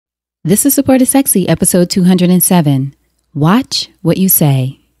This is Support is Sexy, episode 207. Watch what you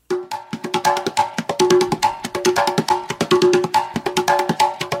say.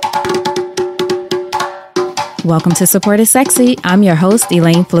 Welcome to Support is Sexy. I'm your host,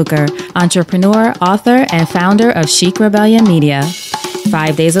 Elayne Fluker, entrepreneur, author, and founder of Chic Rebellion Media.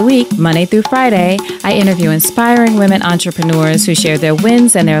 5 days a week, Monday through Friday, I interview inspiring women entrepreneurs who share their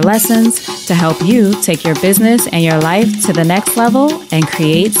wins and their lessons to help you take your business and your life to the next level and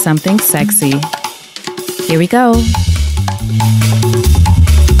create something sexy. Here we go.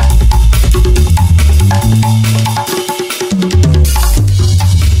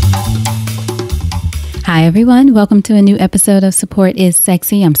 Hi, everyone. Welcome to a new episode of Support is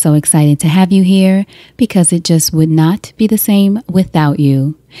Sexy. I'm so excited to have you here because it just would not be the same without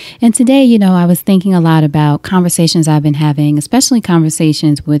you. And today, I was thinking a lot about conversations I've been having, especially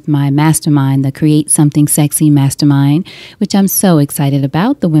conversations with my mastermind, the Create Something Sexy Mastermind, which I'm so excited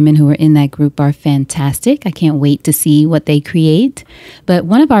about. The women who are in that group are fantastic. I can't wait to see what they create. But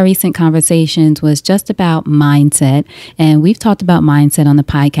one of our recent conversations was just about mindset. And we've talked about mindset on the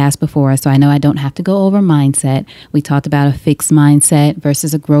podcast before, so I know I don't have to go over mindset. We talked about a fixed mindset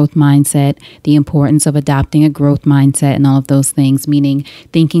versus a growth mindset, the importance of adopting a growth mindset and all of those things, meaning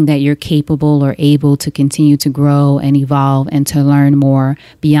thinking that you're capable or able to continue to grow and evolve and to learn more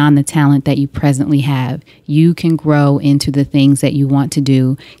beyond the talent that you presently have. You can grow into the things that you want to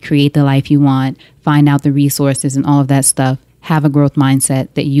do, create the life you want, find out the resources and all of that stuff. Have a growth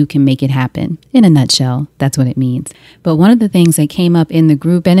mindset that you can make it happen. In a nutshell, that's what it means. But one of the things that came up in the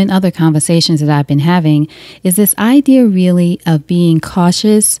group and in other conversations that I've been having is this idea really of being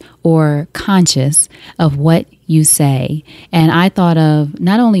cautious or conscious of what you say. And I thought of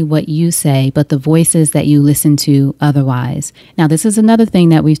not only what you say, but the voices that you listen to otherwise. Now, this is another thing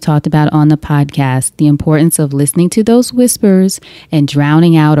that we've talked about on the podcast, the importance of listening to those whispers and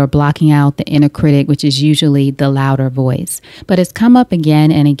drowning out or blocking out the inner critic, which is usually the louder voice. But it's come up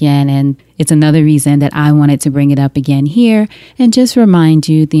again and again, and it's another reason that I wanted to bring it up again here and just remind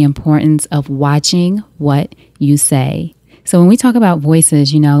you the importance of watching what you say. So when we talk about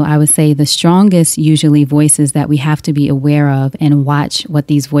voices, I would say the strongest usually voices that we have to be aware of and watch what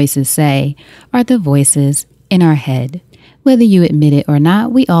these voices say are the voices in our head. Whether you admit it or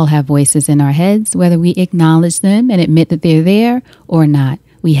not, we all have voices in our heads, whether we acknowledge them and admit that they're there or not.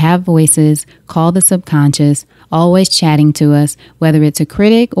 We have voices called the subconscious, always chatting to us, whether it's a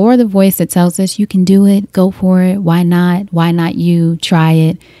critic or the voice that tells us you can do it, go for it, why not? Why not you? Try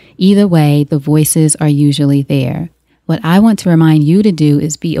it. Either way, the voices are usually there. What I want to remind you to do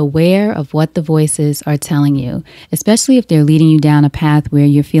is be aware of what the voices are telling you, especially if they're leading you down a path where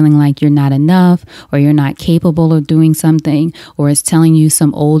you're feeling like you're not enough or you're not capable of doing something, or it's telling you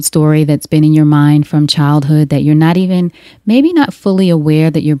some old story that's been in your mind from childhood that you're not even, maybe not fully aware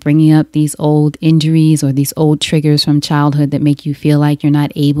that you're bringing up these old injuries or these old triggers from childhood that make you feel like you're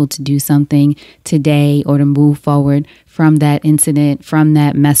not able to do something today or to move forward from that incident, from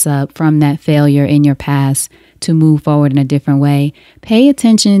that mess up, from that failure in your past, to move forward in a different way. Pay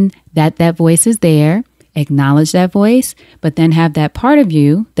attention that that voice is there, acknowledge that voice, but then have that part of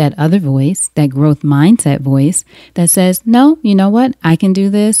you, that other voice, that growth mindset voice that says, no, you know what? I can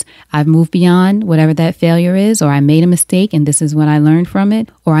do this. I've moved beyond whatever that failure is, or I made a mistake and this is what I learned from it.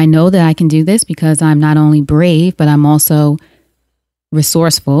 Or I know that I can do this because I'm not only brave, but I'm also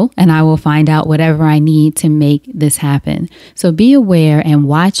resourceful, and I will find out whatever I need to make this happen. So be aware and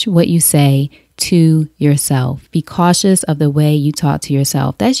watch what you say to yourself. Be cautious of the way you talk to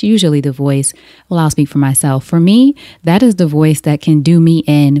yourself. That's usually the voice. Well, I'll speak for myself. For me, that is the voice that can do me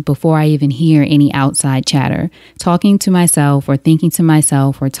in before I even hear any outside chatter. Talking to myself or thinking to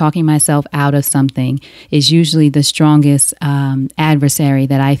myself or talking myself out of something is usually the strongest adversary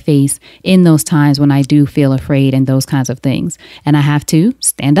that I face in those times when I do feel afraid and those kinds of things. And I have to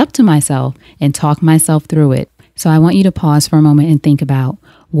stand up to myself and talk myself through it. So I want you to pause for a moment and think about,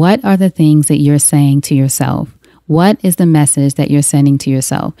 what are the things that you're saying to yourself? What is the message that you're sending to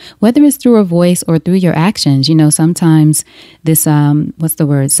yourself? Whether it's through a voice or through your actions, sometimes this,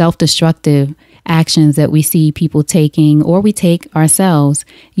 self-destructive actions that we see people taking or we take ourselves,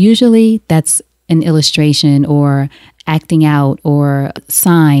 usually that's an illustration or acting out or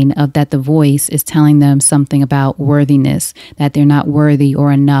sign of that the voice is telling them something about worthiness, that they're not worthy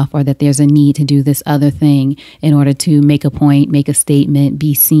or enough, or that there's a need to do this other thing in order to make a point, make a statement,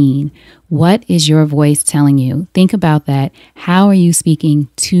 be seen. What is your voice telling you? Think about that. How are you speaking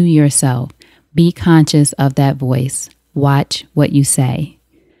to yourself? Be conscious of that voice. Watch what you say.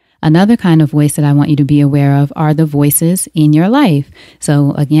 Another kind of voice that I want you to be aware of are the voices in your life.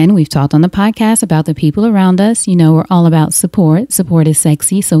 So again, we've talked on the podcast about the people around us. You know, we're all about support. Support is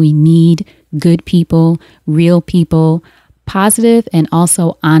sexy. So we need good people, real people, positive and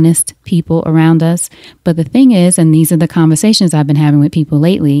also honest people around us. But the thing is, and these are the conversations I've been having with people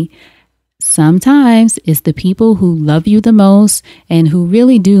lately, sometimes it's the people who love you the most and who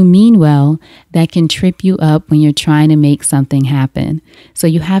really do mean well that can trip you up when you're trying to make something happen. So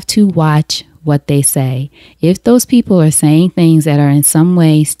you have to watch what they say. If those people are saying things that are in some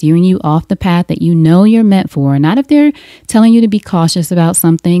way steering you off the path that you know you're meant for, not if they're telling you to be cautious about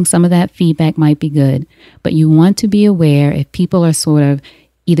something, some of that feedback might be good, but you want to be aware if people are sort of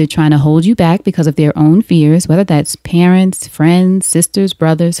either trying to hold you back because of their own fears, whether that's parents, friends, sisters,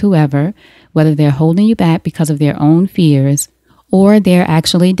 brothers, whoever, whether they're holding you back because of their own fears, or they're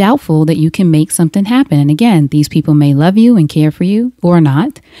actually doubtful that you can make something happen. And again, these people may love you and care for you or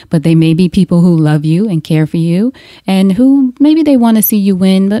not, but they may be people who love you and care for you and who maybe they want to see you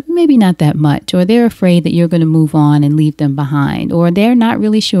win, but maybe not that much, or they're afraid that you're going to move on and leave them behind, or they're not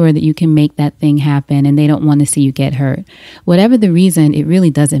really sure that you can make that thing happen and they don't want to see you get hurt. Whatever the reason, it really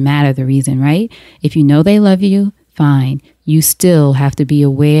doesn't matter the reason, right? If you know they love you, fine. You still have to be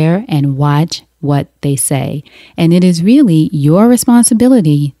aware and watch what they say. And it is really your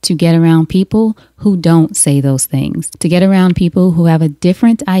responsibility to get around people who don't say those things, to get around people who have a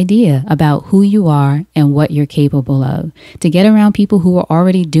different idea about who you are and what you're capable of, to get around people who are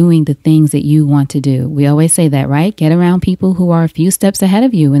already doing the things that you want to do. We always say that, right? Get around people who are a few steps ahead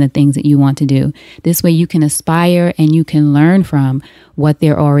of you in the things that you want to do. This way you can aspire and you can learn from what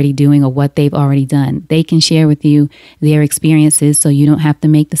they're already doing or what they've already done. They can share with you their experiences so you don't have to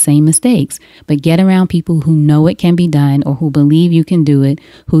make the same mistakes. But get around people who know it can be done or who believe you can do it,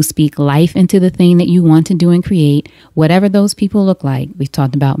 who speak life into the thing that you want to do and create, whatever those people look like. We've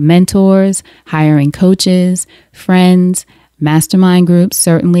talked about mentors, hiring coaches, friends, mastermind groups.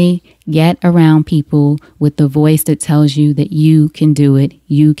 Certainly get around people with the voice that tells you that you can do it,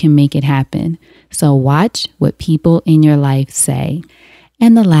 you can make it happen. So watch what people in your life say.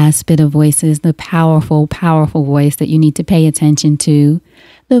 And the last bit of voices, the powerful, powerful voice that you need to pay attention to,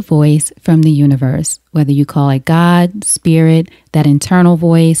 the voice from the universe, whether you call it God, spirit, that internal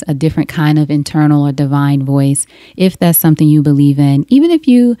voice, a different kind of internal or divine voice, if that's something you believe in. Even if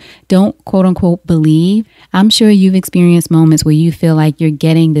you don't quote unquote believe, I'm sure you've experienced moments where you feel like you're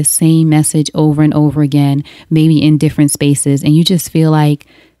getting the same message over and over again, maybe in different spaces, and you just feel like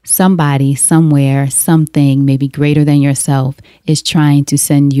somebody, somewhere, something maybe greater than yourself is trying to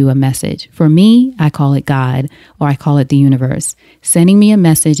send you a message. For me, I call it God, or I call it the universe. Sending me a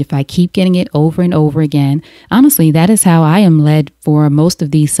message, if I keep getting it over and over again. Honestly, that is how I am led for most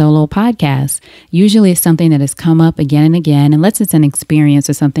of these solo podcasts. Usually it's something that has come up again and again, unless it's an experience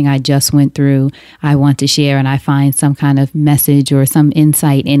or something I just went through, I want to share, and I find some kind of message or some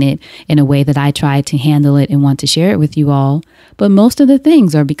insight in it in a way that I try to handle it and want to share it with you all. But most of the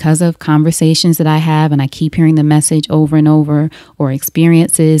things are because of conversations that I have and I keep hearing the message over and over, or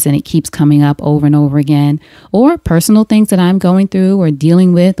experiences and it keeps coming up over and over again, or personal things that I'm going through or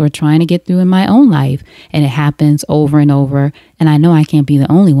dealing with or trying to get through in my own life. And it happens over and over. And I know I can't be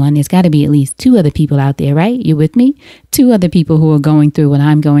the only one. There's got to be at least two other people out there, right? You with me? Two other people who are going through what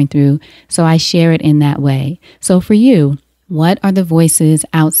I'm going through. So I share it in that way. So for you, what are the voices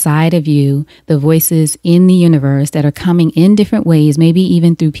outside of you, the voices in the universe that are coming in different ways, maybe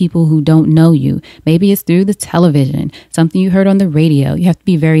even through people who don't know you? Maybe it's through the television, something you heard on the radio. You have to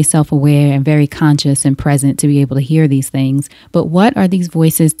be very self-aware and very conscious and present to be able to hear these things. But what are these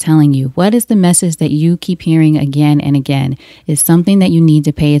voices telling you? What is the message that you keep hearing again and again? Is something that you need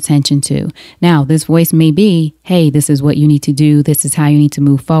to pay attention to. Now, this voice may be, hey, this is what you need to do. This is how you need to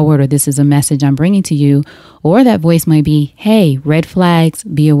move forward, or this is a message I'm bringing to you. Or that voice might be, hey, red flags,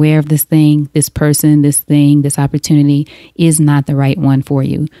 be aware of this thing, this person, this thing, this opportunity is not the right one for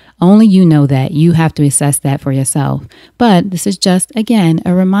you. Only you know that. You have to assess that for yourself. But this is just, again,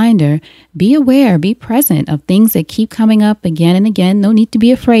 a reminder. Be aware, be present of things that keep coming up again and again. No need to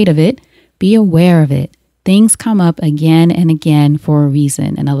be afraid of it. Be aware of it. Things come up again and again for a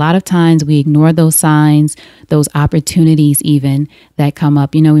reason. And a lot of times we ignore those signs, those opportunities even that come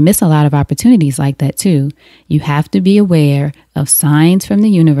up. You know, we miss a lot of opportunities like that too. You have to be aware of signs from the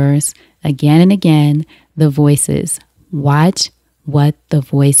universe again and again, the voices. Watch what the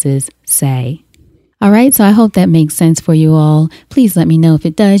voices say. All right, so I hope that makes sense for you all. Please let me know if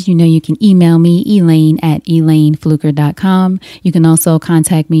it does. You know you can email me, Elayne at elaynefluker.com. You can also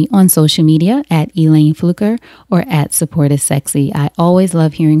contact me on social media at Elayne Fluker or at Support is Sexy. I always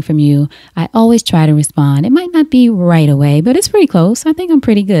love hearing from you. I always try to respond. It might not be right away, but it's pretty close. I think I'm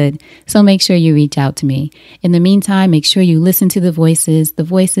pretty good. So make sure you reach out to me. In the meantime, make sure you listen to the voices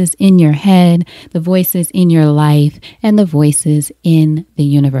in your head, the voices in your life, and the voices in the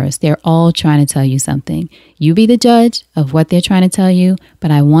universe. They're all trying to tell you something. You be the judge of what they're trying to tell you,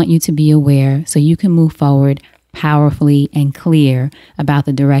 but I want you to be aware so you can move forward powerfully and clear about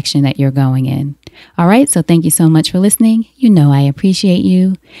the direction that you're going in. All right, so thank you so much for listening. You know I appreciate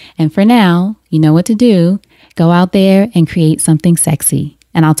you. And for now, you know what to do. Go out there and create something sexy.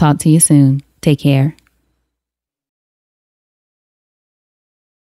 And I'll talk to you soon. Take care.